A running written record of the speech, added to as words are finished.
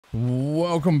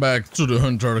Welcome back to the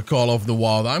Hunter, the Call of the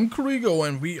Wild. I'm Krigo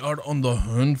and we are on the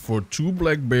hunt for 2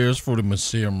 black bears for the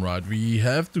museum ride. We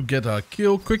have to get a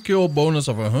quick kill bonus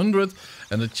of 100,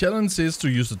 and the challenge is to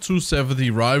use the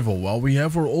 270 rifle. Well, we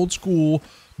have our old school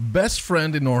best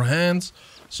friend in our hands.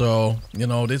 So, you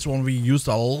know, this one we used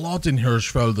a lot in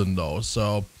Hirschfelden though.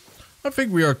 So, I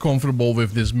think we are comfortable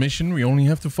with this mission. We only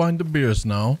have to find the bears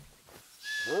now.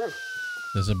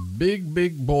 There's a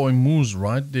big boy moose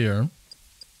right there.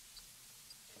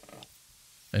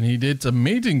 And he did a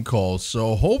mating call,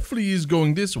 so hopefully he's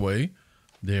going this way.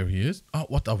 There he is. Oh,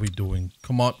 what are we doing?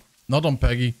 Come on, not on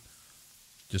Peggy.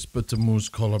 Just put the moose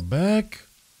collar back.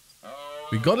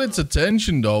 We got its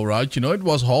attention though, right? You know, it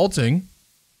was halting.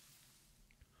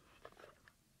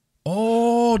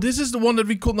 Oh, this is the one that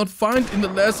we could not find in the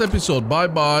last episode.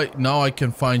 Bye-bye. Now I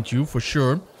can find you for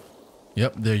sure.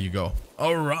 Yep, there you go.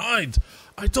 All right.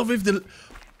 I thought with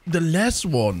the last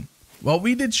one. Well,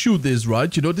 we did shoot this,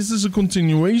 right? You know, this is a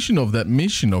continuation of that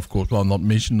mission, of course. Well, not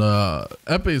mission,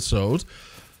 episode.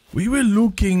 We were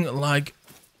looking like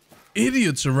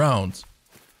idiots around.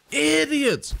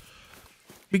 Idiots!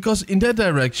 Because in that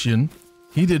direction,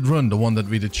 he did run, the one that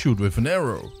we did shoot with an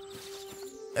arrow.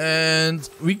 And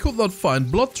we could not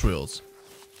find blood trails.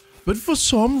 But for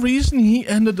some reason, he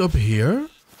ended up here.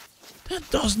 That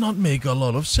does not make a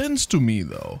lot of sense to me,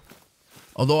 though.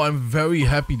 Although I'm very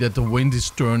happy that the wind is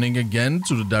turning again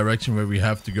to the direction where we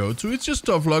have to go to. It's just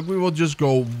tough luck. We will just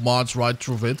go march right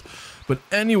through it. But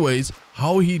anyways,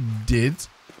 how he did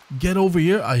get over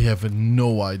here, I have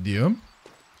no idea.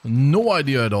 No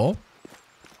idea at all.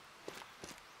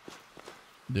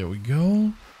 There we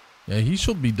go. Yeah, he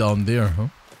should be down there, huh?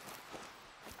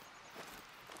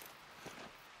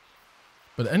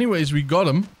 But anyways, we got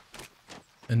him.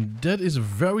 And that is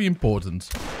very important.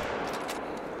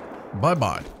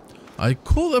 Bye-bye. I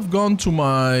could have gone to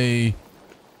my,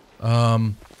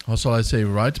 how shall I say,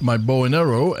 right? My bow and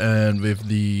arrow, and with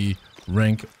the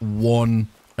rank 1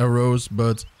 arrows,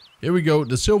 but here we go,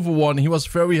 the silver one. He was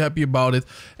very happy about it,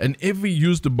 and if we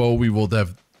used the bow, we would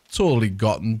have totally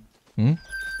gotten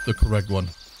the correct one.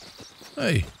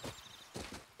 Hey.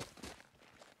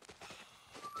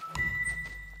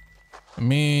 I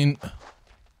mean,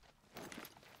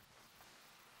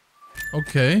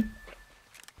 okay.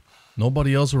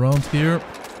 Nobody else around here.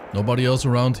 Nobody else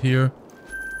around here.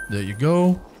 There you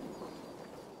go.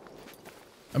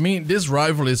 I mean, this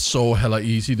rifle is so hella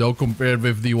easy though, compared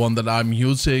with the one that I'm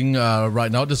using right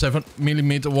now, the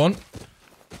 7mm one.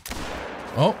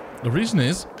 Oh, the reason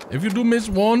is, if you do miss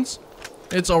once,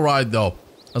 it's alright though.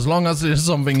 As long as there's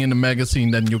something in the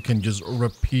magazine, then you can just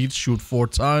repeat, shoot 4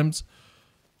 times.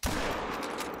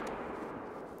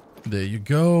 There you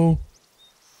go.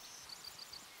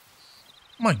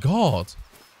 My god.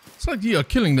 It's like they are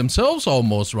killing themselves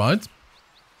almost, right?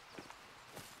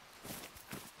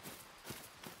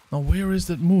 Now where is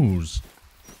that moose?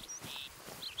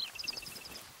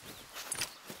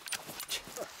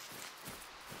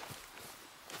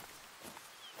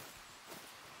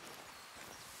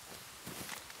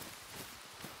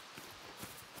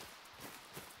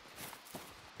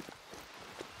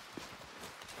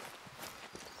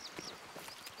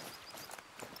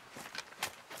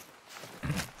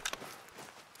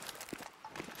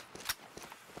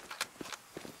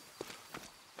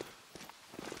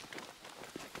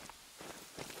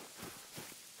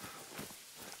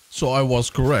 So I was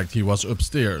correct, he was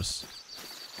upstairs.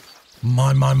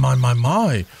 My.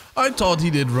 I thought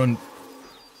he did run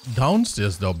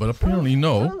downstairs though, but apparently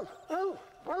no.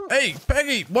 Hey,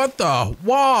 Peggy, what the?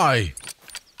 Why?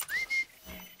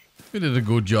 You did a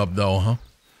good job though, huh?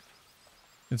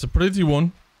 It's a pretty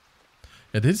one.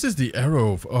 Yeah, this is the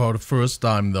arrow the first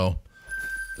time though.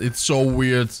 It's so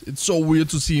weird. It's so weird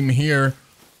to see him here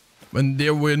when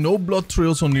there were no blood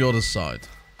trails on the other side.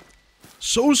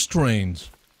 So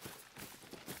strange.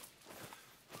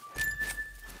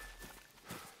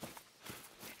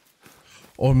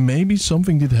 Or maybe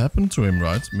something did happen to him,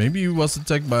 right? Maybe he was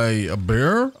attacked by a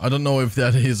bear. I don't know if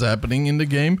that is happening in the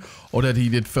game. Or that he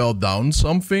did fell down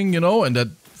something, you know. And that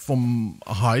from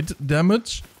height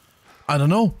damage. I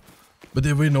don't know. But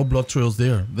there were no blood trails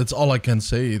there. That's all I can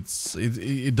say.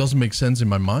 It doesn't make sense in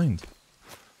my mind.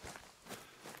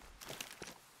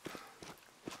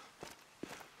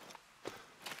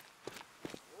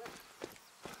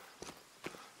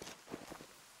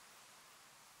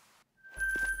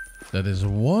 That is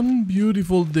one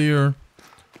beautiful deer.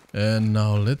 And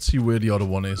now let's see where the other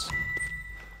one is.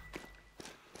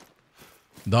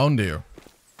 Down there.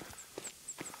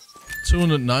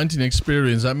 219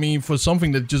 experience. I mean, for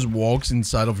something that just walks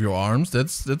inside of your arms,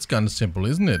 that's kind of simple,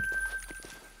 isn't it?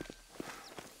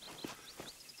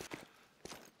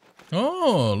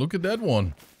 Oh, look at that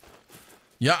one.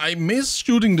 Yeah, I miss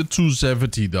shooting the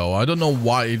 270 though. I don't know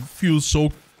why. It feels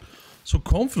so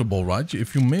comfortable, right?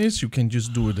 If you miss, you can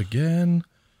just do it again.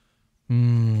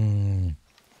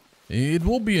 It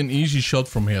will be an easy shot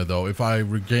from here though, if I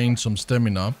regain some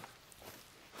stamina.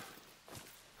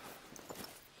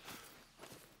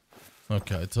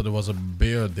 Okay, I thought there was a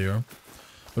bear there.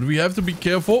 But we have to be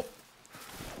careful.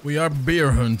 We are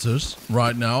bear hunters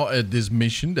right now at this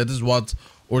mission. That is what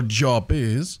our job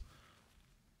is.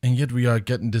 And yet we are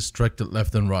getting distracted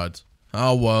left and right.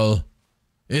 Ah, well.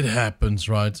 It happens,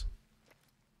 right?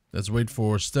 Let's wait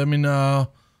for stamina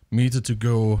meter to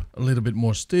go a little bit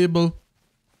more stable.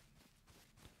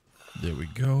 There we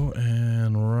go.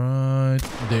 And right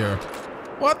there.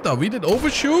 What the? We did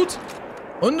overshoot?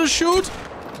 Undershoot?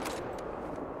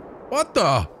 What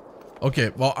the?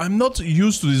 Okay, well, I'm not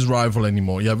used to this rifle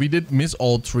anymore. Yeah, we did miss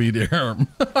all three there.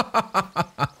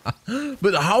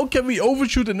 But how can we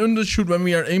overshoot and undershoot when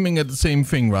we are aiming at the same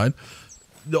thing, right?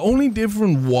 The only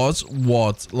difference was,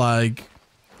 what, like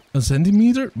a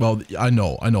centimeter? Well, I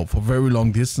know. For very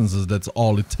long distances, that's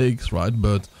all it takes, right?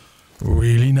 But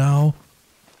really now?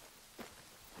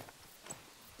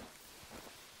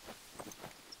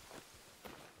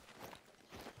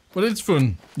 But it's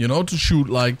fun, you know, to shoot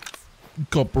like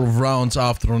couple of rounds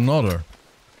after another.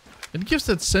 It gives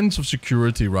that sense of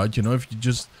security, right? You know, if you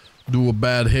just do a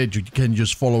bad hit, you can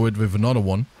just follow it with another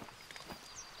one.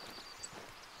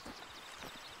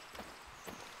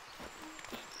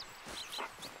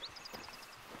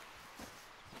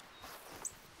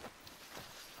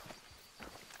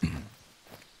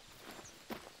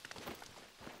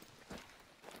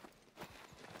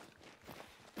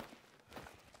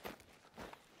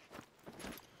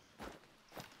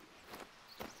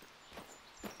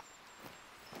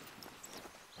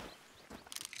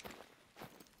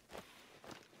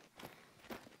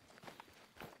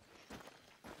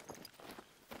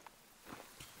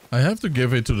 I have to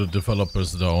give it to the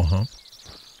developers though, huh?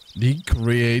 They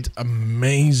create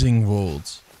amazing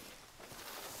worlds.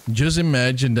 Just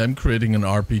imagine them creating an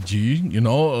RPG, you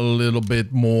know, a little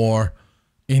bit more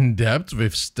in-depth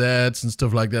with stats and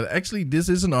stuff like that. Actually, this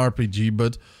is an RPG,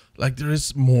 but like there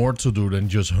is more to do than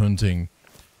just hunting.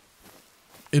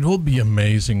 It will be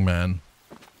amazing, man.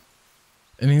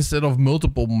 And instead of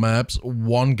multiple maps,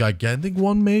 one gigantic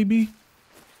one maybe?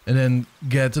 And then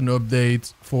get an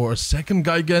update for a second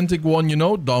gigantic one, you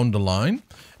know, down the line.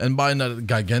 And by that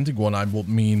gigantic one, I would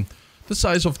mean the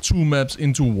size of 2 maps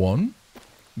into one.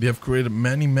 They have created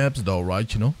many maps though,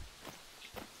 right, you know?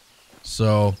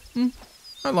 So,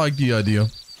 I like the idea.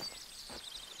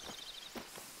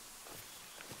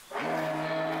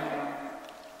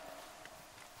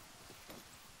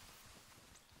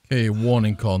 Okay,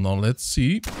 warning call now. Let's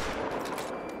see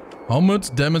how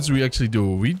much damage we actually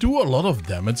do. We do a lot of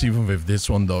damage even with this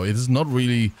one though. It is not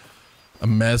really a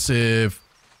massive,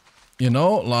 you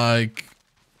know, like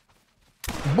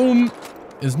boom.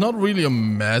 It's not really a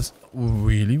mess.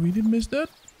 Really? We did miss that?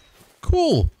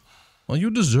 Cool. Well, you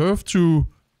deserve to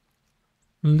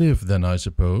live then, I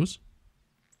suppose.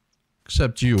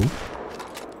 Except you.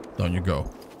 Down you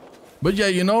go. But yeah,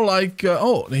 you know, like,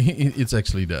 oh, it's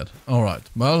actually dead. Alright.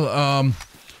 Well,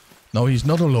 no, he's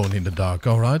not alone in the dark,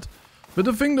 alright? But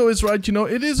the thing though is, right, you know,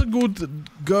 it is a good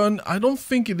gun. I don't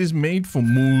think it is made for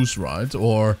moose, right?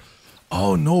 Or,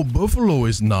 oh no, buffalo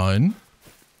is 9.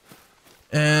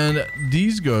 And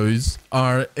these guys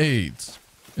are 8.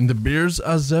 And the bears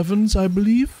are 7s, I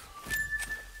believe.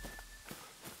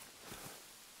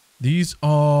 These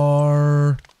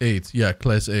are 8. Yeah,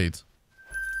 class 8.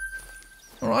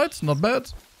 Alright, not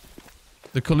bad.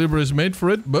 The caliber is made for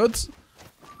it, but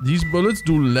these bullets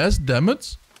do less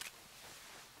damage.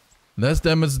 Less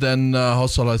damage than, how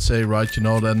shall I say, right, you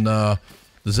know, than the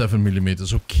 7mm.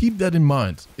 So keep that in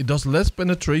mind. It does less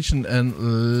penetration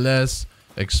and less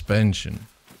expansion.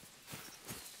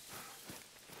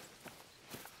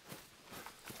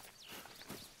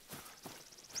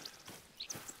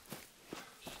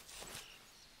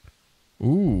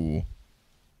 Ooh.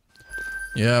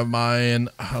 Yeah, man.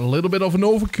 A little bit of an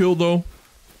overkill, though.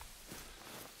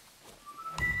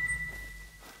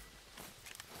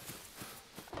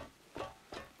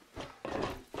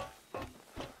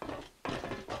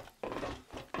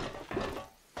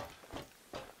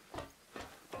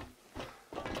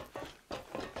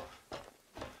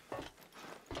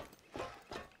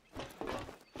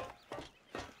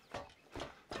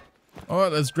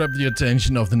 Alright, let's grab the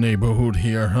attention of the neighborhood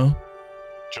here, huh?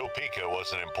 Topeka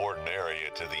was an important area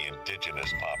to the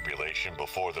indigenous population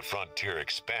before the frontier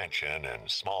expansion and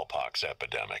smallpox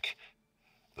epidemic.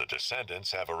 The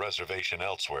descendants have a reservation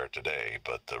elsewhere today,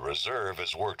 but the reserve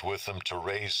has worked with them to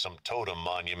raise some totem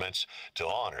monuments to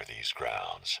honor these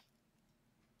grounds.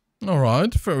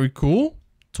 Alright, very cool.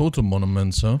 Totem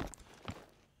monuments, huh?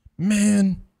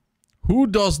 Man, who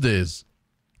does this?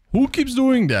 Who keeps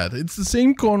doing that? It's the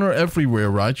same corner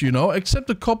everywhere, right? You know, except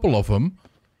a couple of them.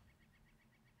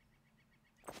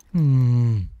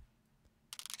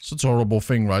 Such a horrible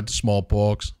thing, right? The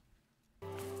smallpox.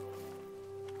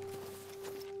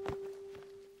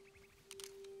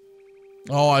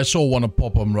 Oh, I saw one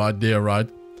pop them right there, right?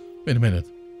 Wait a minute.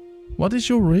 What is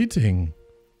your rating?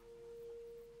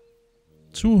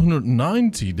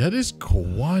 290. That is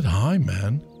quite high,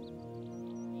 man.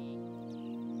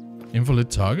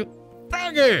 Invalid target?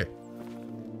 Baggy!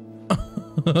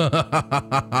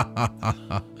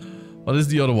 What is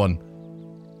the other one?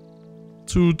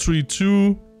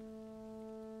 232.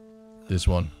 This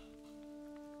one.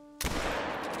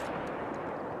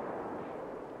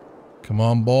 Come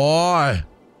on, boy.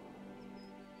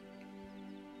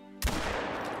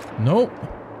 Nope.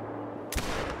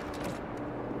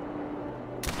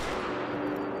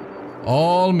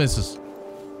 All misses.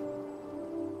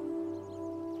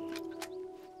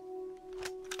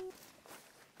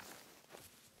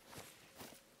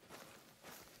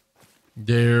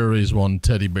 There is one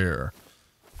teddy bear.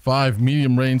 5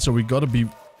 medium range, so we gotta be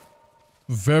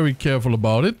very careful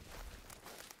about it.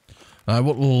 I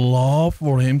would love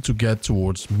for him to get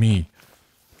towards me,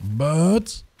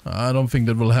 but I don't think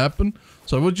that will happen.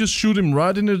 So I will just shoot him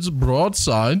right in his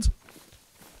broadside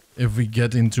if we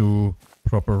get into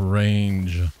proper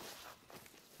range.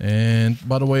 And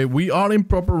by the way, we are in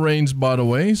proper range, by the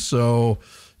way. So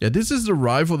yeah, this is the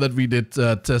rifle that we did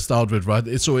test out with,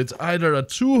 right? So it's either a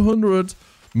 200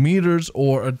 meters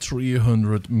or a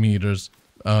 300 meters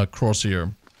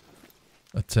crosshair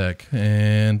attack.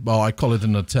 And well, I call it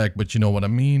an attack, but you know what I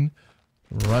mean.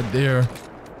 Right there.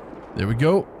 There we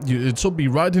go. It should be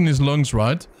right in his lungs,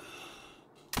 right?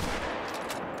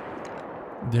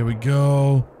 There we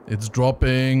go. It's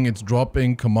dropping. It's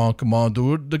dropping. Come on, come on.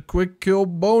 Do the quick kill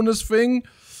bonus thing.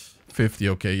 50.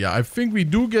 Okay, yeah. I think we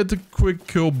do get the quick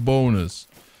kill bonus.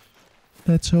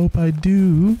 Let's hope I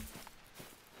do.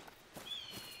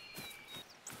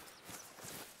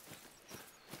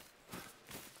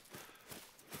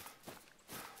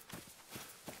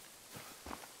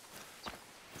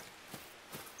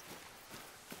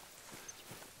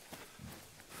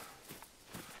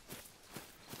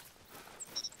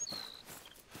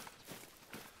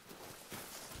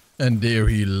 And there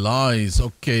he lies.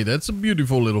 Okay, that's a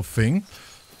beautiful little thing.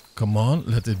 Come on,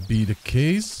 let it be the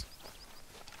case.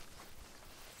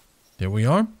 There we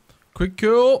are. Quick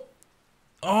kill.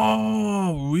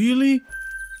 Oh, really?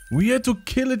 We had to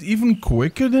kill it even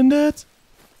quicker than that?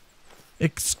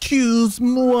 Excuse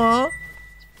moi.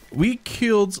 We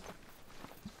killed...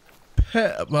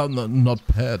 well, not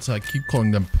pets. I keep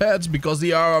calling them pets because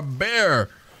they are a bear.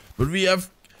 But we have...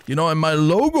 You know, and my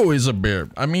logo is a bear.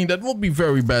 I mean, that would be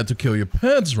very bad to kill your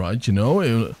pets, right? You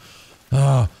know?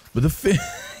 But the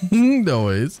thing, though,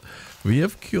 is... We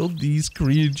have killed these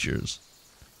creatures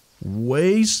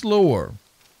way slower.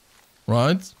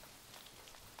 Right?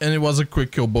 And it was a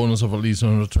quick kill bonus of at least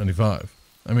 125.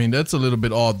 I mean, that's a little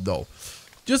bit odd, though.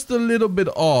 Just a little bit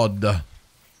odd.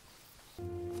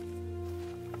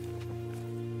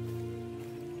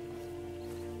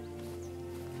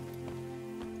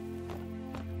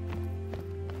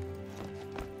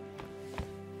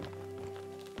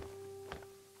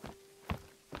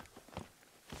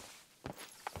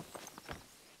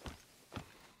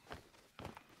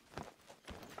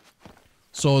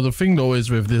 So the thing though is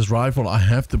with this rifle I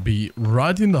have to be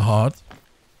right in the heart,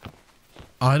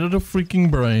 either the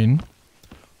freaking brain,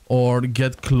 or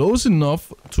get close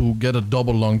enough to get a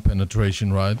double lung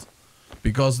penetration, right?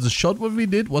 Because the shot what we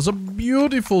did was a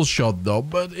beautiful shot though,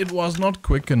 but it was not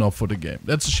quick enough for the game.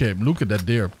 That's a shame. Look at that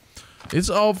there. It's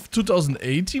of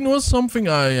 2018 or something.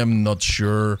 I am not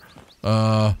sure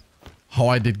how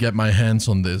I did get my hands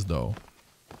on this though.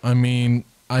 I mean...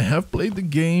 I have played the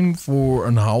game for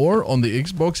an hour on the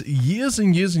Xbox years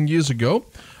and years and years ago.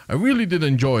 I really did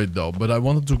enjoy it though, but I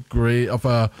wanted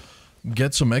to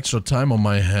get some extra time on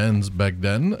my hands back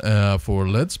then for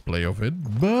Let's Play of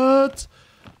it. But,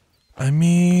 I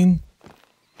mean,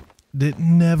 they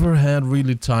never had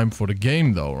really time for the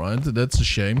game though, right? That's a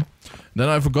shame. Then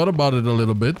I forgot about it a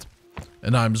little bit,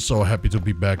 and I'm so happy to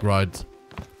be back, right?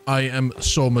 I am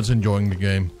so much enjoying the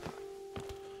game.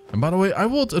 And by the way, I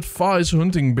would advise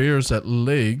hunting bears at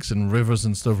lakes and rivers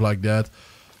and stuff like that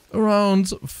around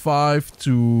 5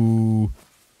 to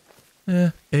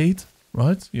 8,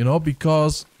 right? You know,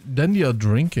 because then they are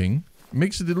drinking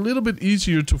Makes it a little bit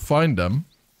easier to find them.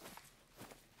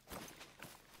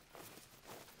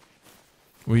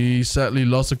 We sadly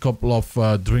lost a couple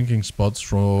of drinking spots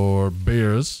for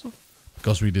bears.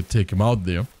 Because we did take them out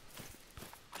there.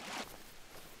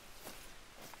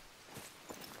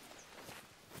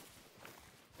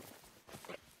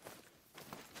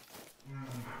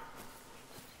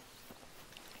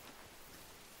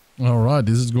 Alright,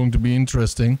 this is going to be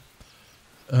interesting.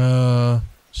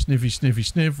 Sniffy, sniffy,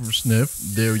 sniff, sniff.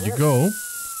 There you go.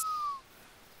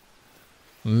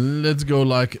 Let's go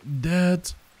like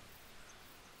that.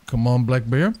 Come on, black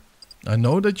bear. I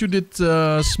know that you did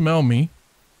smell me.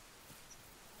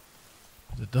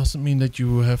 But it doesn't mean that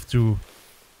you have to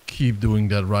keep doing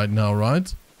that right now,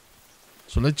 right?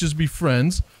 So let's just be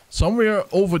friends. Somewhere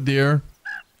over there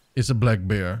is a black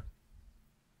bear.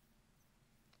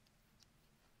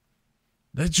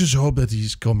 Let's just hope that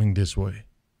he's coming this way.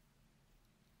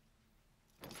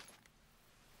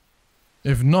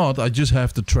 If not, I just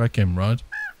have to track him, right?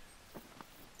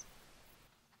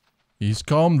 He's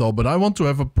calm though, but I want to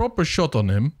have a proper shot on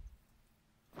him.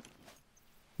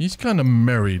 He's kind of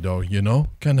merry though, you know?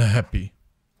 Kind of happy.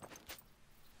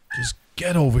 Just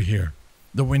get over here.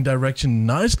 The wind direction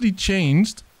nicely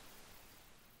changed.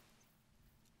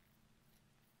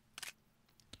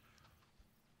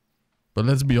 But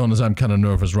let's be honest, I'm kind of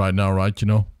nervous right now, right? You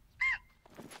know?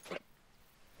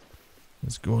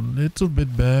 Let's go a little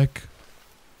bit back.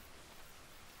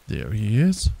 There he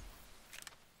is.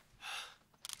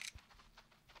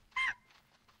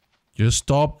 Just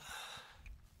stop.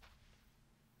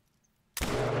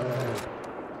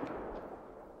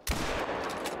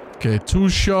 Okay, 2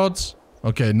 shots.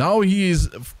 Okay, now he is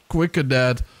quicker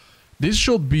that this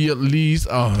should be at least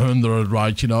 100,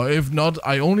 right? You know, if not,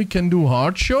 I only can do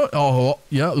hard shot. Oh,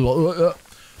 yeah.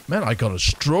 Man, I got a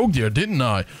stroke there, didn't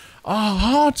I? A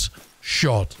hard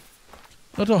shot.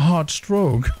 Not a hard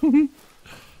stroke.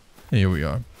 Here we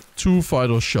are. 2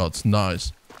 vital shots.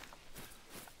 Nice.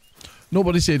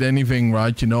 Nobody said anything,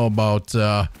 right? You know, about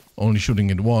only shooting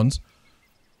it once.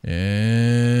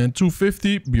 And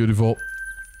 250. Beautiful.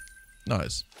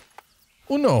 Nice.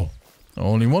 Oh no.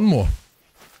 Only one more.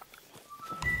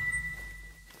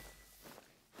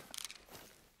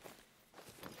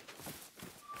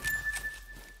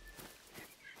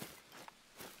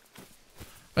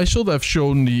 I should have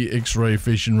shown the X-ray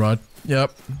vision, right?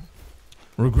 Yep.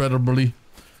 Regrettably.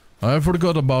 I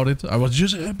forgot about it. I was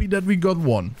just happy that we got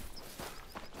one.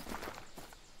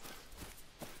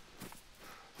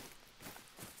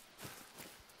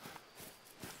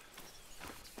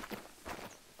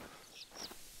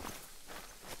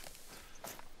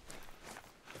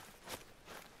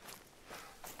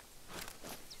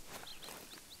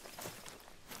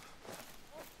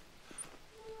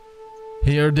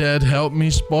 Here, Dad helped me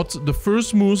spot the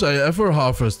first moose I ever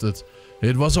harvested.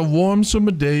 It was a warm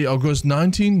summer day, August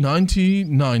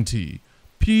 1990.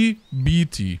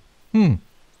 PBT.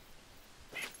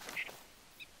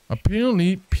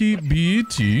 Apparently,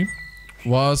 PBT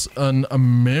was an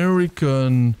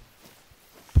American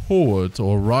poet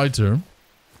or writer.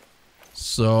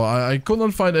 So I could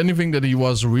not find anything that he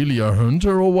was really a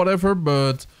hunter or whatever,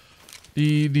 but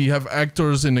they have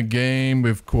actors in the game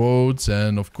with quotes,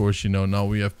 and of course, you know, now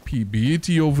we have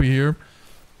PBT over here.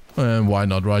 And why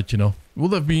not, right? You know, it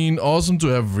would have been awesome to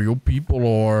have real people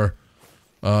or,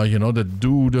 you know, that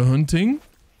do the hunting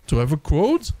to have a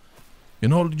quote. You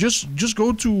know, just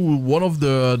go to one of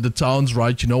the towns,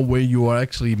 right? You know, where you are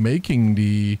actually making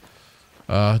the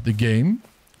game.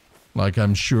 Like,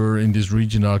 I'm sure in this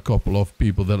region are a couple of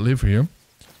people that live here.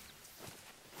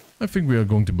 I think we are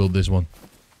going to build this one.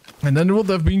 And then it would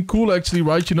have been cool actually,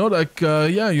 right? You know, like,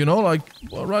 yeah, you know, like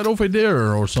right over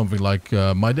there or something like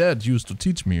my dad used to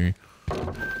teach me.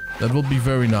 That would be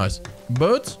very nice.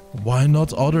 But why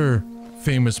not other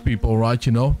famous people, right?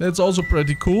 You know, that's also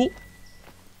pretty cool.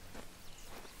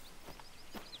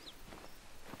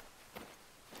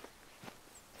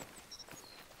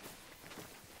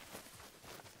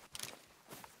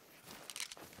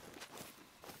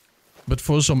 But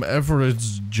for some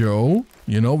average Joe,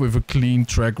 you know, with a clean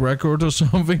track record or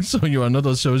something, so you are not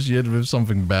associated with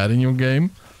something bad in your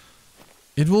game,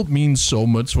 it will mean so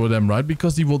much for them, right?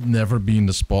 Because they will never be in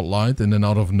the spotlight and then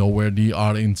out of nowhere they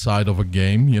are inside of a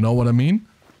game, you know what I mean?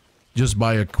 Just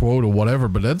by a quote or whatever,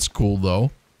 but that's cool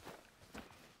though.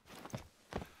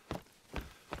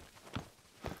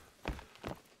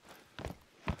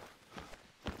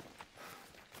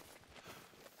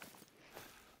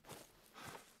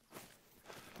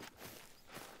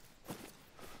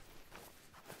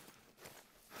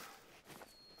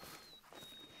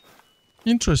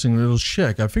 Interesting little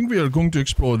shack. I think we are going to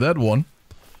explore that one.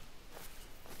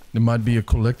 There might be a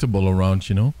collectible around,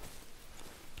 you know.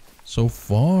 So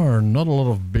far, not a lot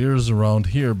of bears around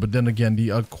here, but then again, they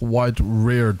are quite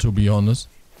rare, to be honest.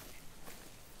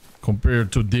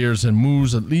 Compared to deers and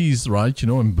moose, at least, right? You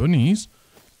know, and bunnies,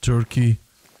 turkey.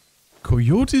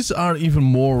 Coyotes are even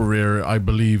more rare, I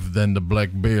believe, than the black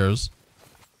bears.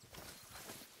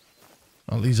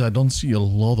 At least I don't see a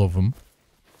lot of them.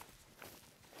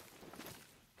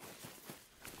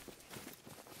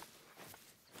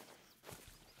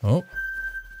 Oh.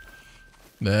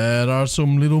 There are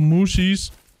some little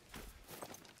moosies.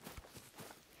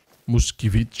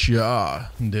 Muskivica.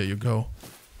 There you go.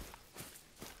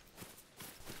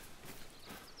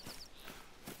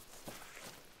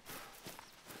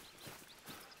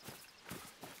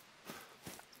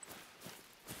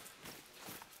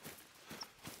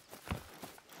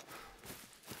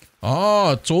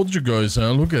 Ah, I told you guys,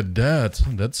 huh? Look at that.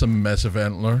 That's a massive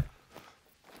antler.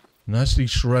 Nicely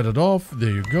shredded off. There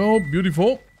you go.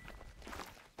 Beautiful.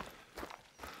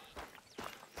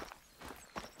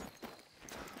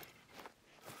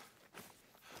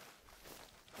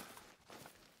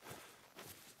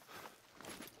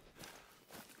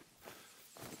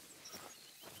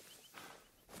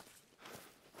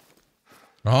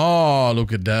 Oh,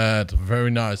 look at that. Very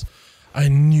nice. I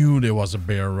knew there was a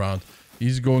bear around.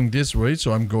 He's going this way,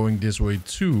 so I'm going this way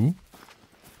too.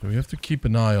 So we have to keep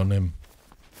an eye on him.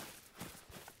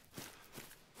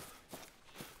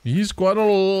 He's quite a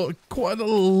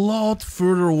lot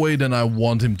further away than I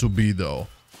want him to be, though.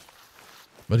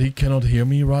 But he cannot hear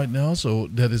me right now, so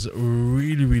that is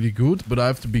really, really good. But I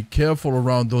have to be careful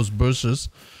around those bushes.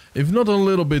 If not a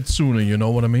little bit sooner, you know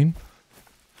what I mean?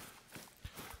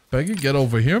 Peggy, get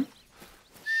over here.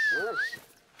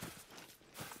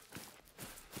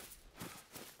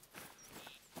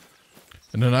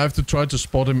 And then I have to try to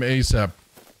spot him ASAP.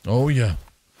 Oh, yeah.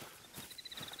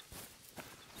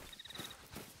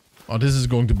 Oh, this is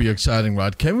going to be exciting,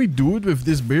 right? Can we do it with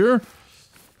this bear?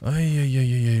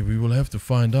 Ay, we will have to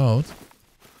find out.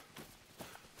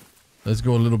 Let's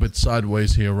go a little bit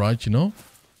sideways here, right? You know?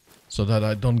 So that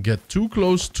I don't get too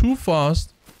close too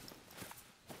fast.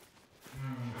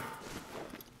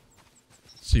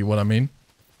 See what I mean?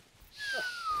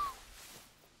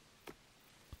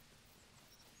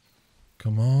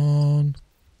 Come on.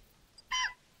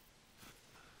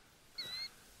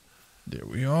 There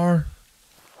we are.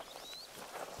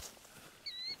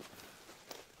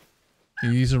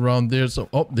 He's around there, so...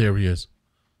 Oh, there he is.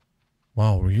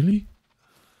 Wow, really?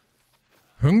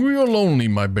 Hungry or lonely,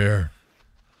 my bear?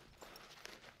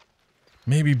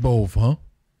 Maybe both, huh?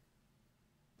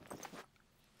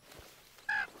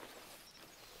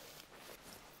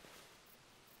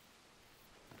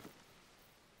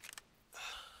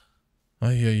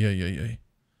 Ay.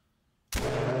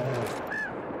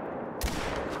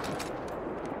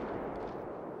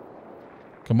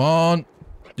 Come on.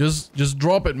 Just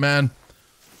drop it, man.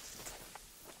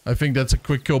 I think that's a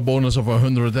quick kill bonus of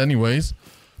 100 anyways.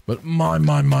 But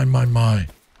my.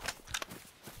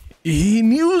 He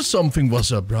knew something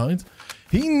was up, right?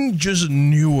 He just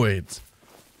knew it.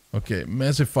 Okay,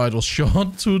 massive vital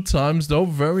shot 2 times though.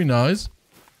 Very nice.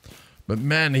 But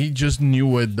man, he just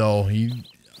knew it though.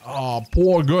 Oh,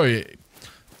 poor guy.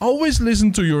 Always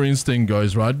listen to your instinct,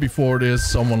 guys, right? Before there's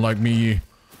someone like me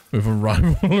with a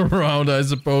rifle around, I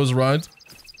suppose, right?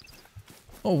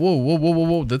 Oh,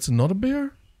 whoa. That's not a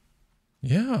bear?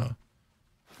 Yeah.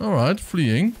 Alright,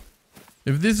 fleeing.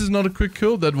 If this is not a quick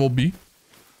kill, that will be.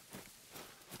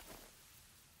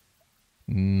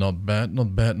 Not bad.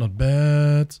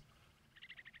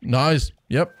 Nice.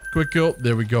 Yep, quick kill.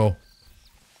 There we go.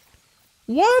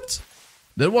 What?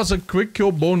 That was a quick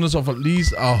kill bonus of at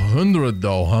least 100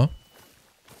 though, huh?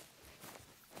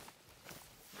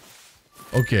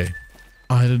 Okay.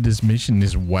 Either this mission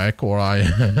is whack or I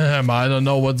am. I don't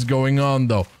know what's going on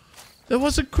though. That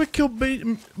was a quick kill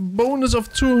bonus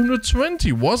of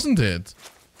 220, wasn't it?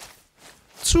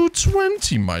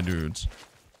 220, my dudes.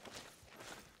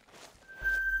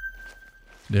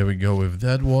 There we go with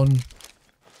that one.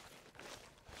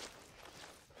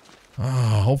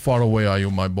 Ah, how far away are you,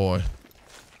 my boy?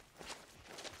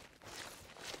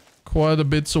 Quite a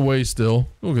bit away still.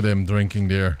 Look at him drinking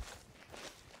there.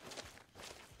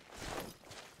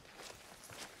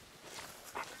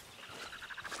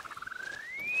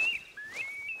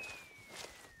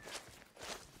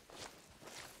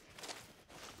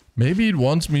 Maybe it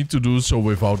wants me to do so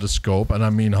without a scope, and I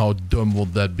mean, how dumb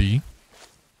would that be?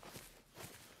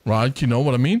 Right, you know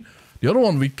what I mean? The other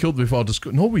one we killed without a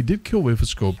scope. No, we did kill with a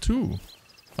scope too.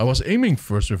 I was aiming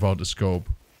first without the scope.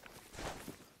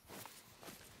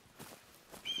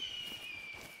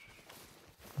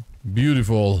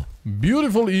 Beautiful.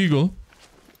 Beautiful eagle.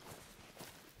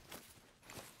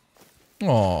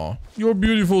 Aw, you're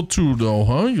beautiful too though,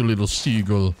 huh? You little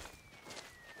seagull.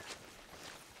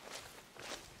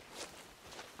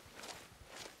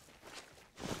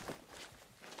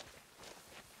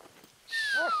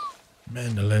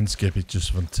 Man, the landscape is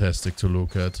just fantastic to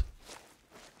look at.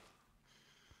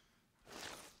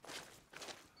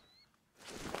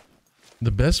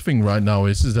 The best thing right now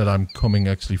is that I'm coming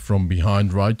actually from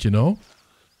behind, right, you know?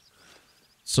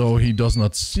 So he does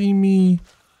not see me.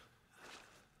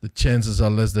 The chances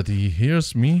are less that he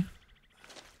hears me.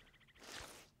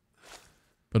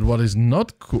 But what is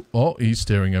not cool... Oh, he's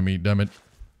staring at me, damn it.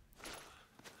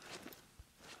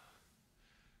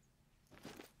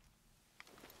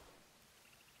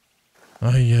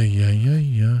 Ay, ay, ay,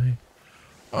 ay, ay.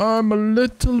 I'm a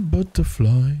little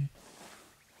butterfly.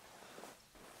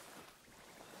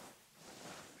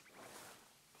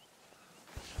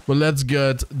 But let's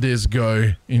get this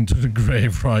guy into the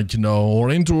grave, right, you know, or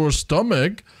into her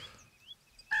stomach.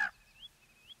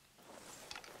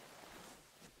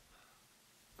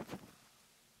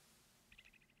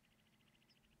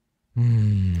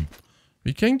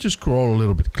 We can just crawl a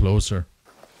little bit closer.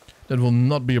 That will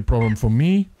not be a problem for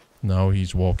me. Now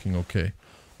he's walking, okay.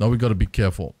 Now we gotta be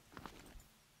careful.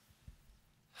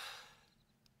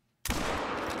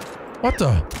 What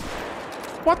the?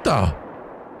 What the?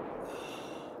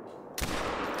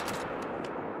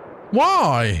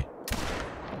 Why?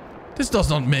 This does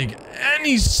not make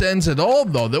any sense at all,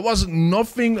 though. There was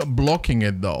nothing blocking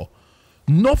it, though.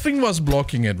 Nothing was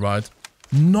blocking it, right?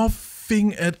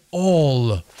 Nothing at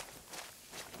all.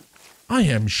 I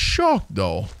am shocked,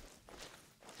 though.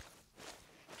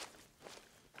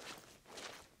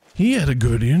 He had a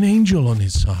guardian angel on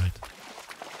his side.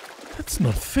 That's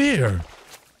not fair.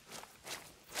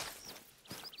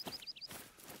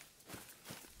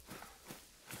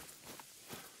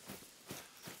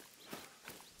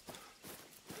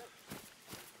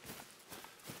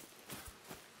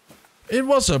 It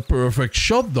was a perfect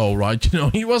shot though, right? You know,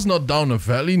 he was not down a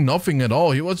valley, nothing at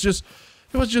all. It was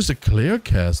just a clear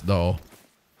cast though.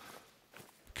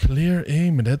 Clear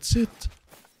aim, and that's it.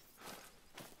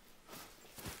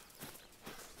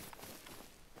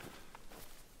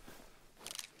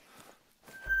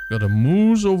 Got a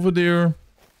moose over there.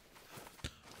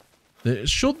 There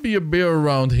should be a bear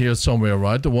around here somewhere,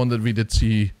 right? The one that we did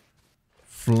see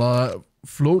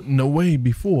floating away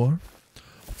before.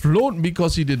 Floating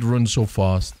because he did run so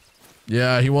fast.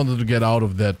 Yeah, he wanted to get out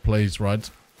of that place, right?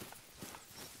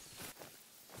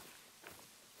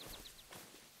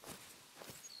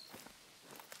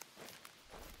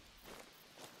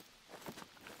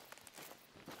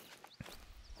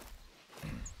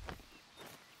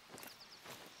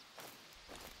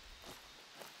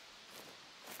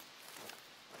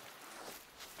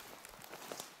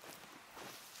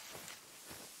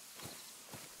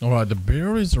 Alright, the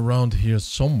bear is around here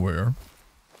somewhere.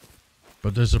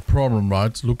 But there's a problem,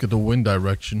 right? Look at the wind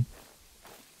direction.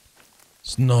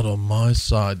 It's not on my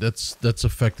side. That's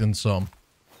affecting some.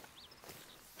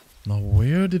 Now,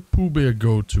 where did Pooh Bear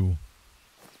go to?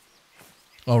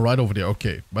 Oh, right over there.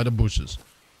 Okay, by the bushes.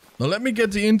 Now, let me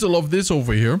get the intel of this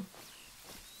over here.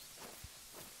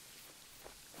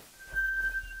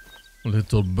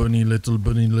 Little bunny, little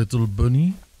bunny, little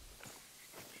bunny.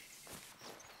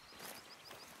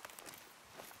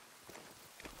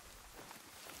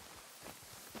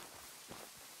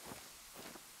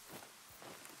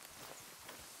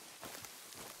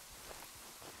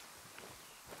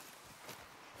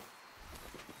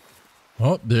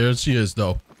 Oh, there she is,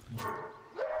 though.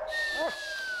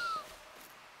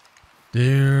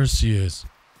 There she is.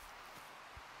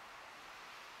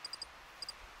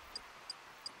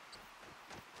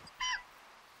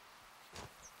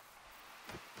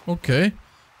 Okay.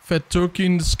 Fat turkey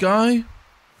in the sky.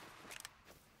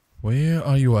 Where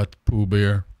are you at, Pooh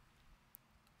Bear?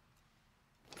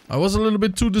 I was a little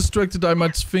bit too distracted, I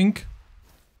might think.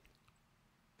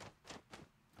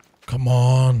 Come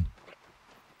on.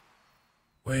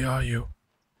 Where are you?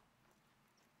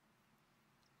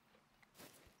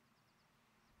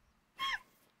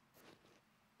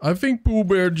 I think Pooh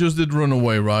Bear just did run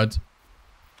away, right?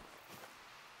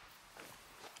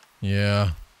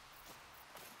 Yeah.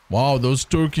 Wow, those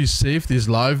turkeys saved his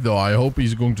life though. I hope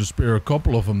he's going to spare a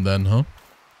couple of them then, huh?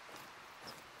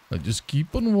 Like, just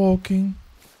keep on walking.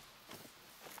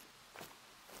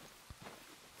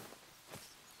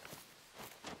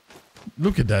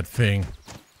 Look at that thing.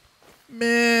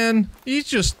 Man, he's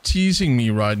just teasing me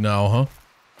right now, huh?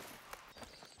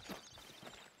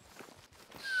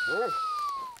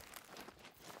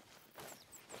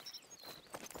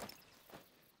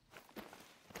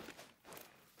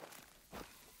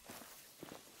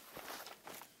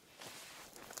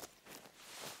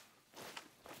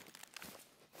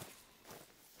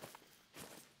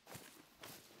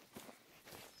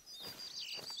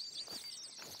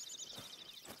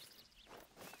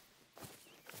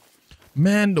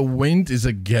 Man, the wind is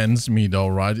against me though,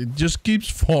 right? It just keeps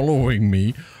following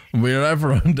me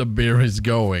wherever the bear is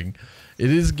going.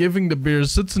 It is giving the bear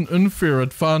such an unfair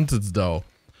advantage though.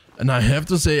 And I have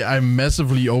to say, I'm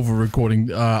massively over-recording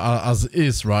as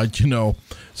is, right? You know.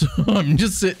 So I'm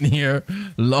just sitting here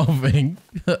laughing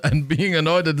and being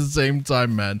annoyed at the same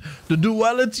time, man. The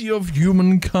duality of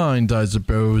humankind, I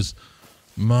suppose.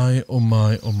 My, oh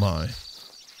my, oh my.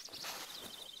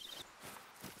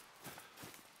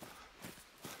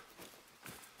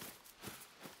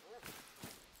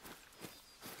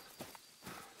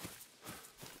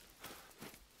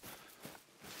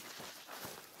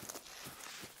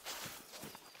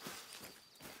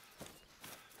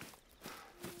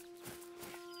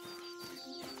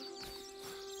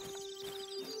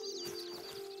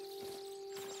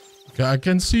 Okay, I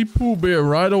can see Pooh Bear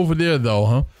right over there though,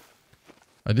 huh?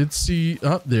 I did see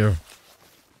up there.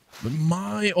 But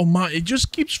my, oh my, it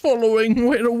just keeps following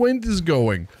where the wind is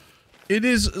going. It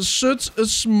is such a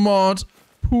smart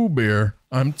Pooh Bear,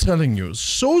 I'm telling you.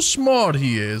 So smart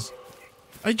he is.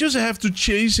 I just have to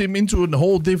chase him into a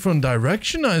whole different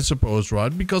direction, I suppose,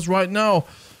 right? Because right now,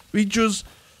 we just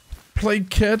play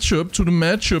catch up to the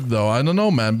matchup though. I don't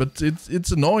know, man, but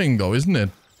it's annoying though, isn't it?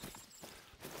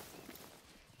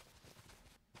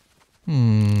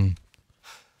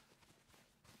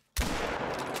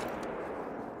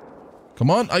 Come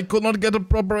on, I could not get a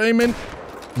proper aim in.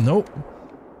 Nope.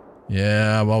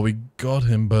 Yeah, well, we got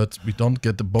him, but we don't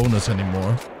get the bonus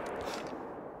anymore.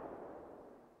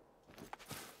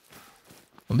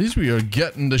 At least we are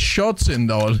getting the shots in,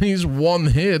 though. At least one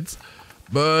hit.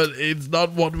 But it's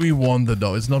not what we wanted,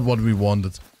 though. It's not what we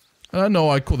wanted. I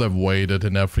know I could have waited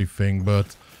and everything,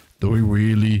 but do we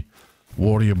really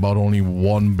worry about only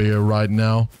one bear right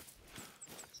now?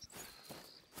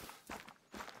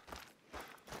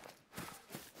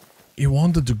 He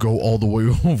wanted to go all the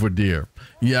way over there.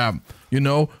 Yeah, you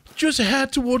know, just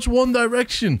head towards one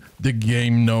direction. The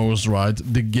game knows, right?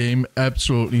 The game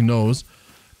absolutely knows.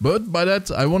 But by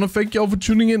that, I want to thank you all for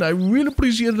tuning in. I really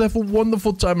appreciate it. Have a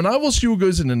wonderful time. And I will see you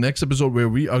guys in the next episode where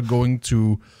we are going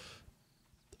to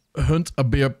hunt a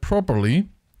bear properly.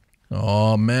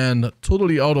 Oh man,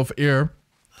 totally out of air.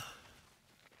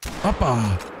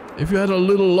 Appa, if you had a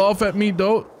little laugh at me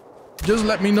though, just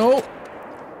let me know.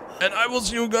 And I will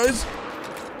see you guys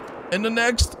in the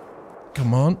next.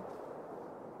 Come on.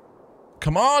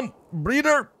 Come on,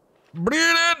 breather.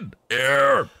 Breathe in.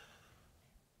 Air.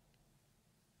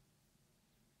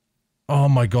 Oh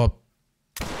my god.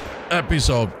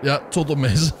 Episode. Yeah, total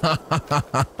miss.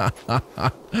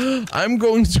 I'm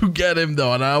going to get him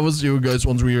though. And I will see you guys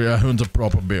once we hunt a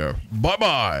proper bear. Bye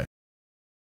bye.